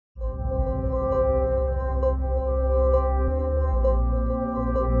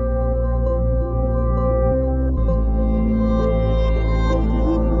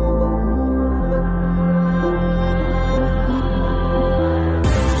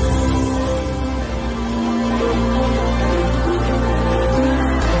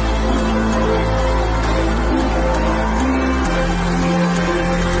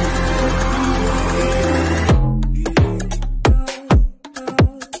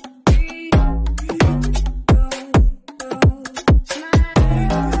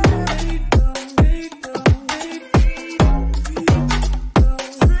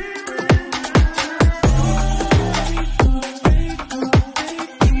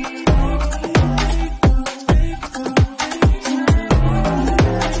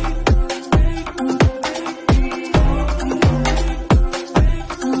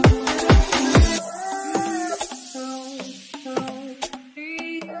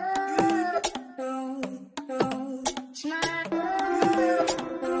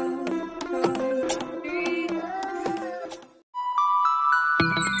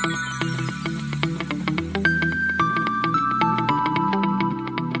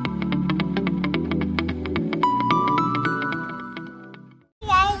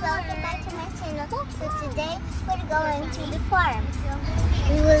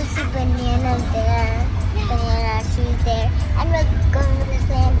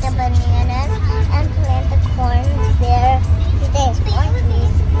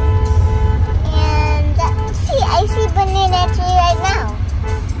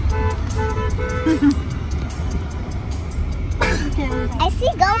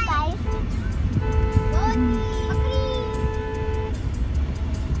go, guys.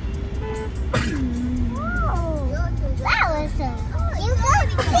 That was so cute.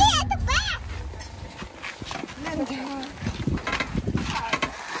 See at the back.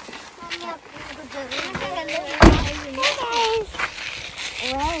 Hey guys,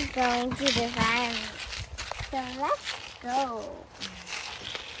 we're going to the farm. So let's go.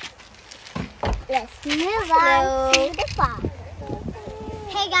 Let's move on to the farm.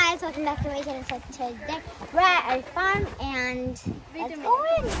 Hey guys, welcome back to my channel. So today we're at our farm and let's go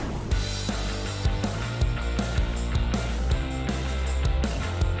in.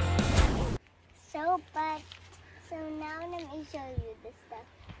 So now let me show you this stuff.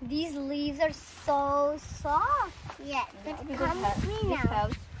 These leaves are so soft. Yeah, but come with me now.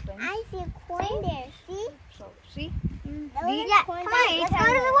 I see corn there. See? See? Yeah, come on, let's go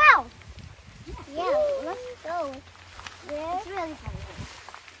to the well. Yeah, let's go. It's really fun.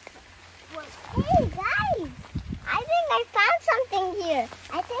 Hey guys, I think I found something here.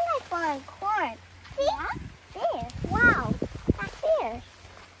 I think I found corn. See? Yeah? There. Wow. Back there.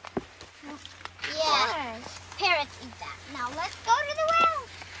 Yeah. Parrots eat that. Now let's go to the well.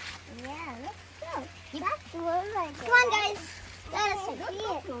 Yeah, let's go. That's the well right there. Come on guys. Let us see it. I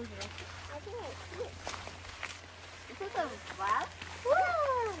think I see it. Is it a well?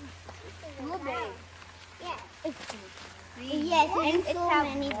 Whoa. Blueberry. Yeah. Yes, and it's so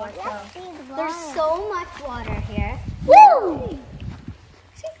many water. There's so much water here. Woo!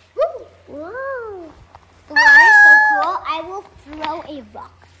 Whoa! The water is so cool. I will throw a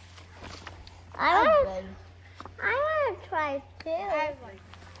rock. I want to try too.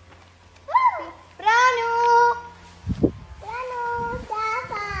 Ranu! Ranu,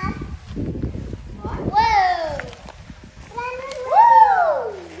 dapat. What? Whoa! Ranu's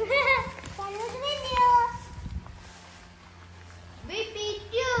video. Ranu's video. Repeat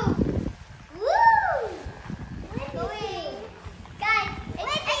you. Woo! We're going. Guys,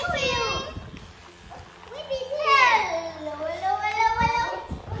 it's echoing. Whippy tail. Hello, hello, hello, hello.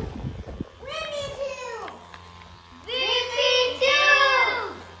 Whippy tail. Whippy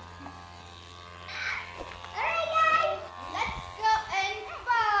tail. Alright guys, Let's go and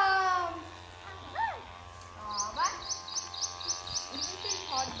farm. What? It's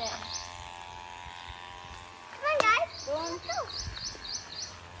hot there. come on guys. Don't Go.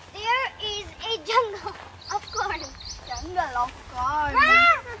 There is a jungle of corn. jungle of corn.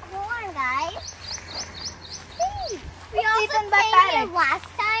 Lots of corn, guys. See, we It's also eaten by came here parrots. last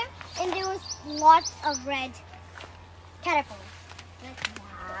time, and there was lots of red caterpillars.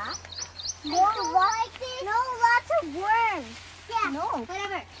 No, like this. No, lots of worms. Yeah. No.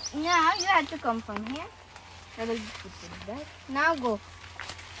 Whatever. Now you have to come from here. I will put it back. Now go.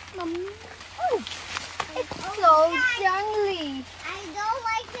 Mommy. Oh, it's Oh, so guys. jungly. I don't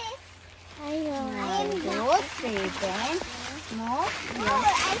like this. I don't. I am No, not. say then. No. Oh,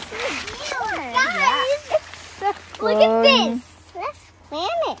 I see deer. Yeah, Guys, it's a look at corn. this. Let's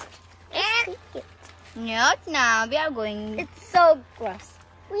plant it. Let's take it. Not now. We are going. It's so gross.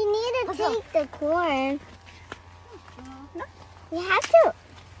 We need to take the corn. No. We have to.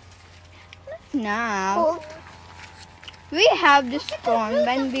 Now. Oh. We have this Look at the corn roots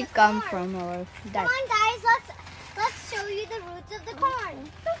when of we the come corn. from our Come dad. on, guys. Let's show you the roots of the corn.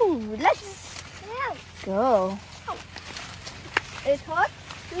 Ooh, let's Yeah. go. It's hot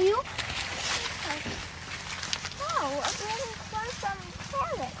to you? Oh, I'm getting corn from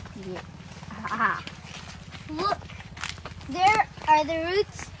carrot. Yeah. Ah. Look, there are the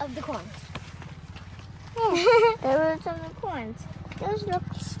roots of the corn. The roots of the corn. Those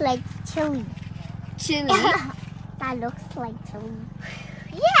looks like chili. Chili. That looks like chili.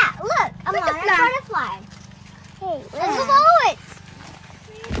 Yeah, look, a modern butterfly. Hey, let's go follow it.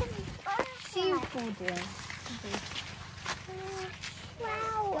 Seafood.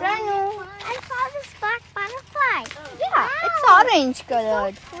 Wow. Ranu. I saw this black butterfly. Yeah, Wow. it's orange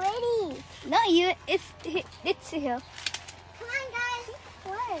colored. So pretty. No, it's here. Come on, guys.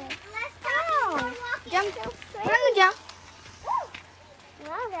 Where? Let's Wow. talk. Walking. Jump. So Ranu, jump.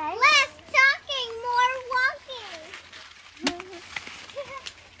 Well, guys. Less talking, more walking.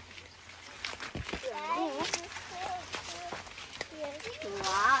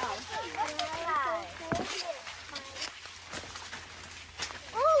 Wow.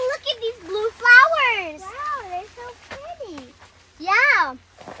 Oh, look at these blue flowers. Wow, they're so pretty. Yeah.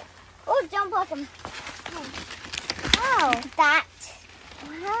 Oh, jump off them. Wow, that.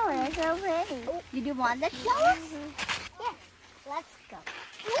 Wow, they're so pretty. Did you want that flower? Yeah, let's go.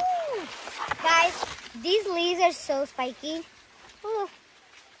 Ooh. Guys, these leaves are so spiky. Ooh.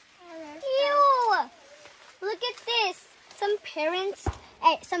 Ew! Look at this. Some parents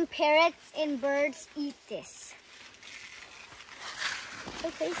some parrots and birds eat this. So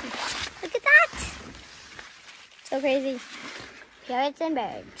crazy. Look at that. So crazy. Parrots and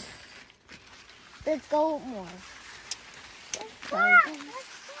birds. Let's go more. The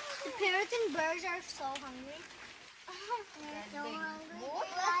parrots and birds are so hungry. They're so hungry.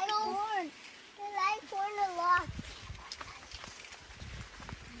 Let's go. They like corn a lot.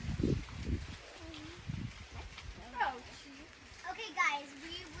 Okay, guys,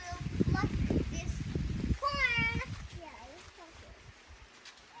 we will pluck this corn. Yeah, let's pluck it.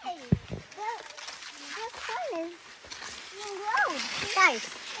 Hey, the corn is being grown. Guys,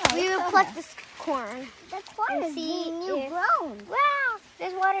 we will pluck this corn. The corn is being grown. Wow,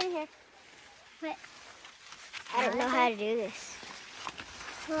 there's water in here. But I don't know how to do this.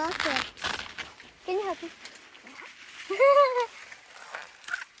 Pluck it. Can you help me?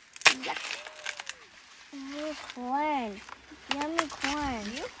 Yeah. Oh, corn. Yummy corn.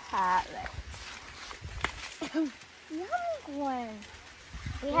 You have it. Yummy corn.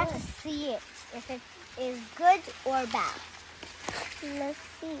 We have to see it, if it is good or bad. Let's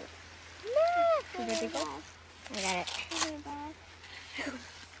see. Look. Is it good? I got it.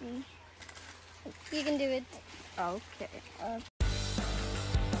 You can do it. Okay.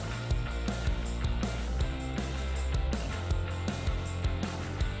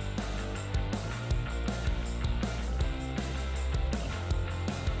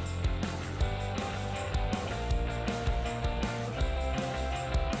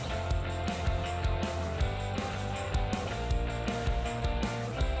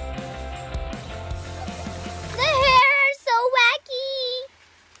 The hair are so wacky.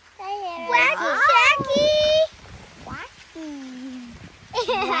 Wacky shacky.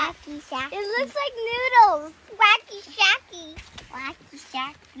 Wacky shacky. It looks like noodles. Wacky shacky. Wacky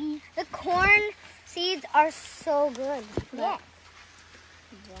shacky. The corn seeds are so good. Yeah.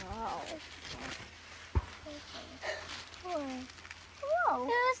 Wow. Whoa.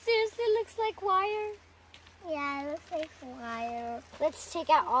 It seriously looks like wire. Yeah, it looks like wire. Let's take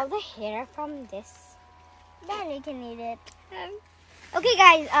out all the hair from this. Then we can eat it. Okay,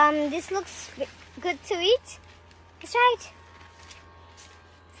 guys. This looks good to eat. Let's try it.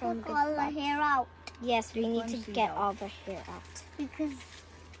 Take all the hair out. Yes, we need to get all the hair out. Because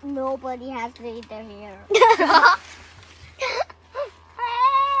nobody has to eat their hair.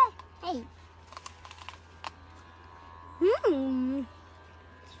 Hey.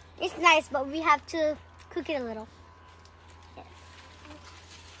 It's nice, but we have to cook it a little. Yes.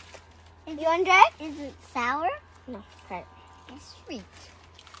 You want to try it? Is it sour? No, try it. It's sweet.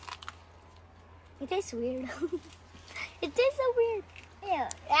 It tastes weird. It tastes so weird. Ew.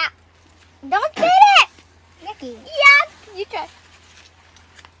 Yeah. Don't spit it! Yucky. Yeah, you try.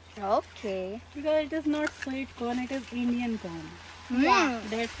 Okay. Because it is not sweet corn, it is Indian corn. Yeah.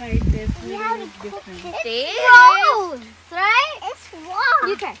 That's why it tastes We little have bit to cook different. it. It It's gross, right? It's raw.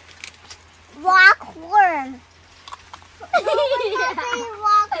 You try. Raw corn.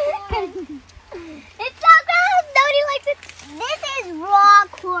 Raw corn. It's so gross. Nobody likes it. This is raw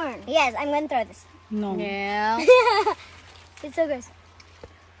corn. Yes, I'm going to throw this. No. Yeah. It's so gross.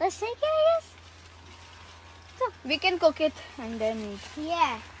 Let's take it, I guess. We can cook it and then eat.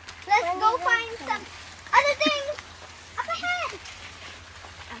 Yeah. Let's go find some other things up ahead.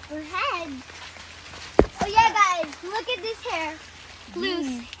 Up ahead. Oh yeah, guys, look at this hair.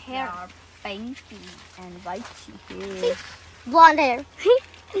 Loose hair. Are pinky and whitey See? hair. Blonde hair.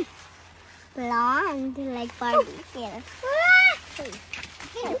 Blonde, like Barbie. Yes.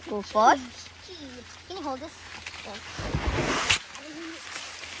 Go first. Can you hold this?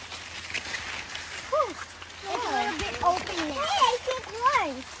 It's a little bit open now. Hey, I took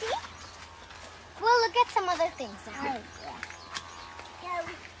one. See? We'll look at some other things now. Oh, yeah.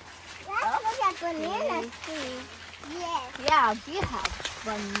 Let's look at banana trees. Yes. Yeah, we have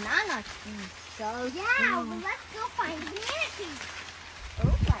banana trees. So Yeah, well, let's go find banana trees. Oh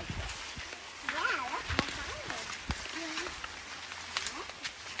my God. Yeah, let's go find it.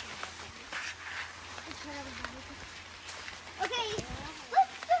 Okay,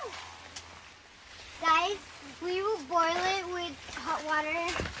 let's go. Guys, we will boil it with hot water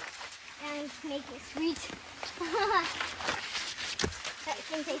and make it sweet. That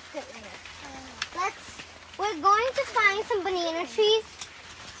can taste good later. We're going to find some banana trees.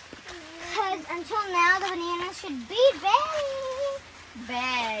 Because until now, the bananas should be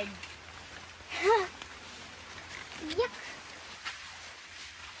Bag. Yep.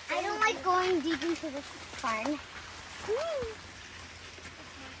 I don't like going deep into this farm.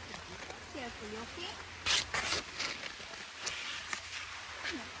 Careful, okay?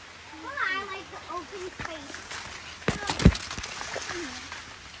 Well, I like the open space.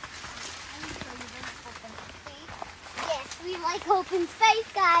 like open space,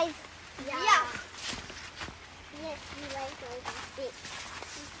 guys. Yeah. Yes, we like open space.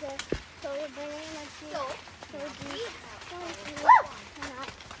 So the banana tree.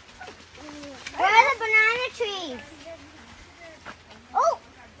 Where are the banana trees? Oh,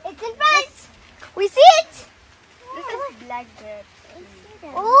 it's in front. We see it. This is black grape.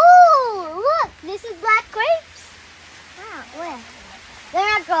 Oh, look, this is black grapes. Wow, where? They're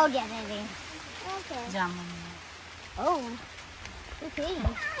not grown yet, I think. Okay. Jamun. Oh, okay.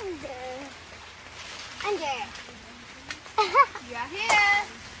 Under. We are here.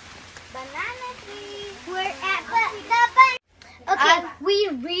 Banana tree. We're at the Okay, we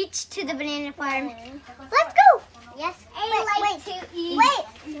reached to the banana farm. Let's go. Yes. I like to eat. Wait.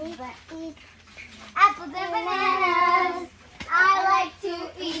 Apples and bananas. I like to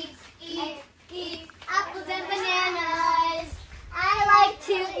eat apples and bananas. I like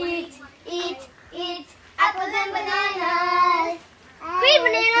to eat apples and bananas. Green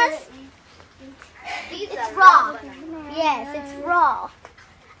bananas. It's raw. Yes, it's raw.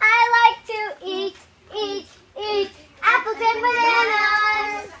 I like to eat apples and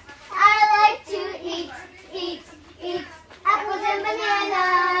bananas. I like to eat apples and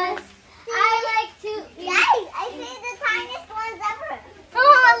bananas. I like to eat. Guys, I see the tiniest ones ever.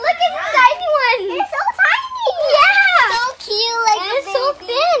 Oh, look at the tiny ones. They're so tiny. Yeah. So cute, like and so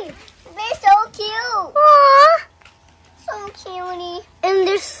thin. They're so cute. Aww. So cutie. And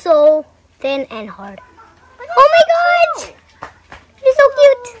they're so thin and hard. Oh my god. They're so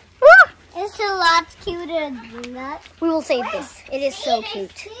cute. Ah. It's a lot cuter than that. We will save this. It is so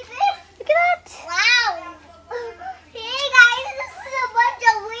cute. See this? Look at that. Wow. Hey guys, this is a bunch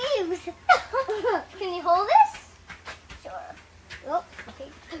of leaves. Can you hold this? Sure. Oh, okay.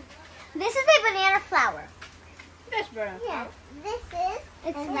 This is a banana flower. Yes, brother. Yeah. This is.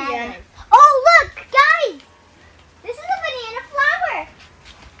 It's yeah. Oh look, guys! This is a banana flower.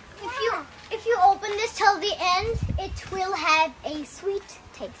 If you open this till the end, it will have a sweet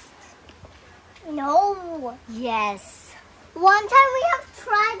taste. No. Yes. One time we have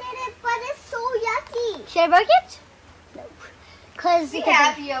tried it, but it's so yucky. Should I break it? No. Cause We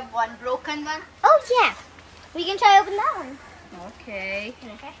have here one broken one. Oh yeah. We can try open that one. Okay.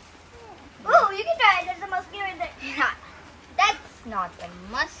 Okay. Oh, you can try it. There's a mosquito in there. Yeah. That's not a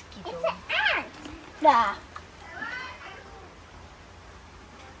mosquito. It's an ant. Yeah.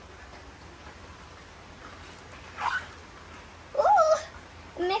 Ooh,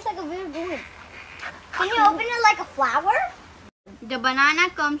 it makes like a weird noise. Can you open it like a flower? The banana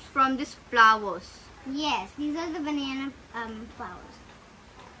comes from these flowers. Yes, these are the banana flowers.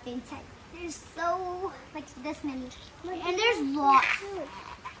 Inside. There's so like this many, and there's lots.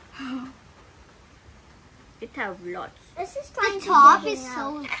 It have lots. The top is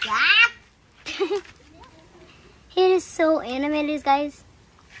so black. It is so animated, guys.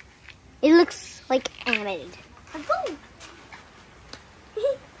 It looks like animated. Let's go.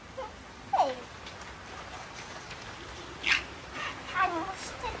 Hey.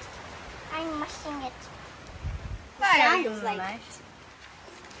 I'm mushing it. Sounds like nice.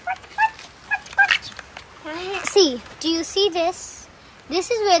 See, do you see this? This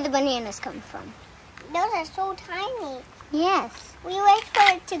is where the bananas come from. Those are so tiny. Yes. We wait for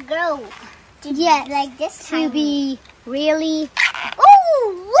it to grow. Yes. Like this to be really...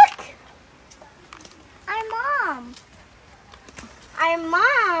 Oh, look! Our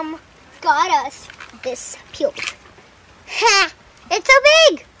mom got us this peel. Ha! It's so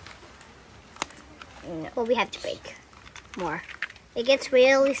big! No. Well, we have to break more. It gets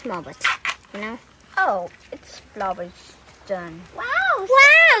really small, but, you know? Oh, it's flowers done. Wow!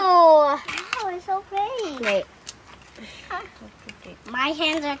 Wow! Wow, it's so pretty. Wait. My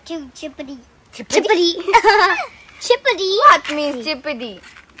hands are too chippity. Chippity? Chippity? What means chippity?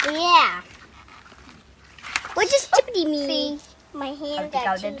 Yeah. What does chippity mean? See? My hands Have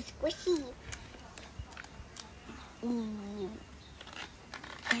are to too squishy.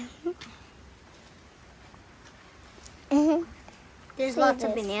 There's See lots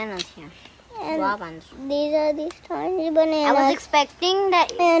of this. bananas here. And Raw ones. these are these tiny bananas. I was expecting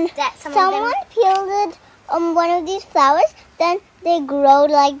that Someone peeled it one of these flowers, then they grow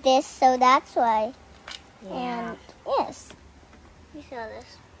like this, so that's why. Yeah. And yes, you saw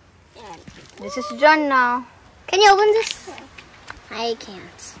this. And This is done now. can you open this? I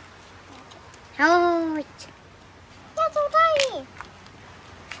can't. Oh, that's so tiny.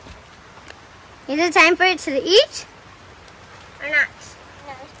 Is it time for it to eat? Or not?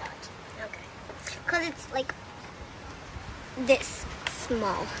 No, it's not. Okay. Because it's like this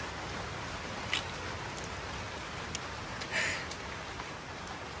small.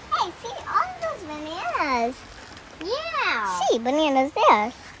 Hey, see all of those bananas. Yeah. See, bananas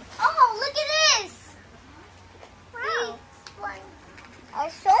there. Oh, look at this. Wow. Are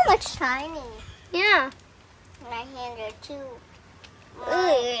so much tiny. Yeah. My hands are too.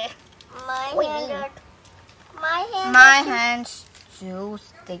 My hands too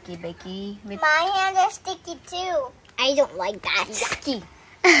sticky, Becky. My hands are sticky too. I don't like that. Yucky.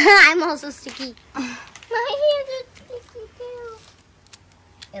 I'm also sticky. My hands are sticky too.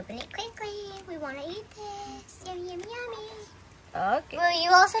 Open it quickly. We want to eat this. Yummy, yummy, yummy. Okay. Will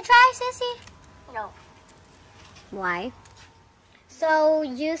you also try, Sissy? No. Why? So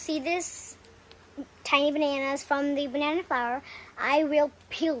you see this tiny bananas from the banana flower. I will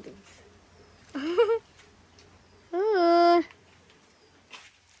peel these. Ooh.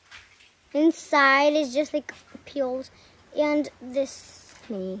 Inside is just like peels and this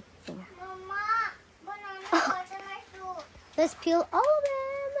mini thing. Mama, bananas are my fruit. Let's peel all of them.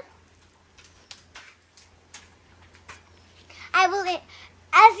 I will,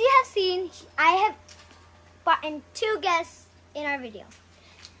 as you have seen, I have brought in 2 guests in our video.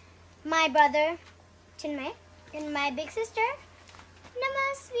 My brother, Chinmay, and my big sister,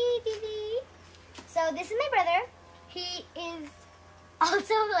 Namasvi Didi. So this is my brother. He is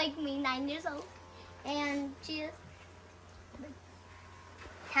also like me, 9 years old. And she is...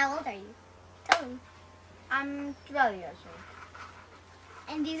 How old are you? Tell me. I'm 12 years old.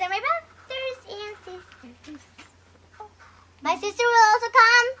 And these are my brothers and sisters. My sister will also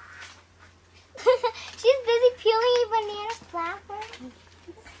come. She's busy peeling a banana flower.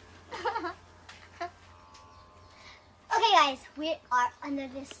 Okay guys, we are under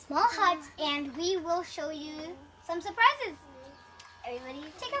this small hut and we will show you some surprises. Everybody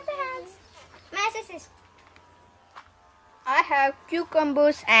take off their hats. My sisters. I have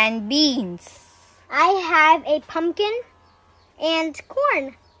cucumbers and beans. I have a pumpkin and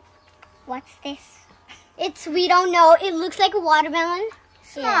corn. What's this? We don't know. It looks like a watermelon.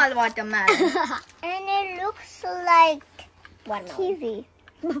 Small watermelon. And it looks like kiwi.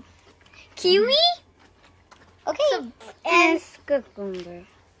 Kiwi? Okay. So, and cucumber.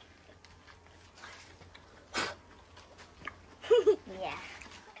 yeah.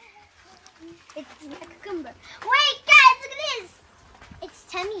 It's a cucumber. Wait, guys, look at this. It's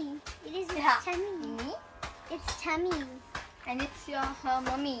tummy. It is tummy. Me? It's tummy. And it's her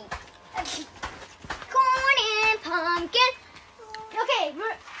mommy. Okay. Corn and pumpkin. Okay,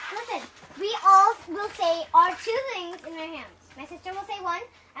 listen. We all will say our 2 things in our hands. My sister will say 1.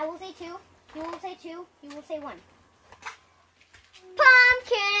 I will say 2. You will say 2. You will say 1.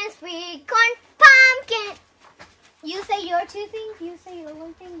 Pumpkin, sweet corn, pumpkin. You say your 2 things. You say your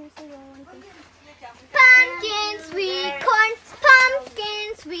 1 thing. You say your 1 thing. Pumpkin, sweet corn,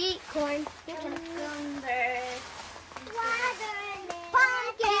 pumpkin, sweet corn. Pumpkin,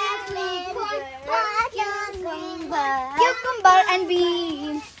 sweet corn, pumpkin, Cucumber and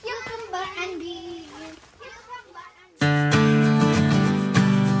beans.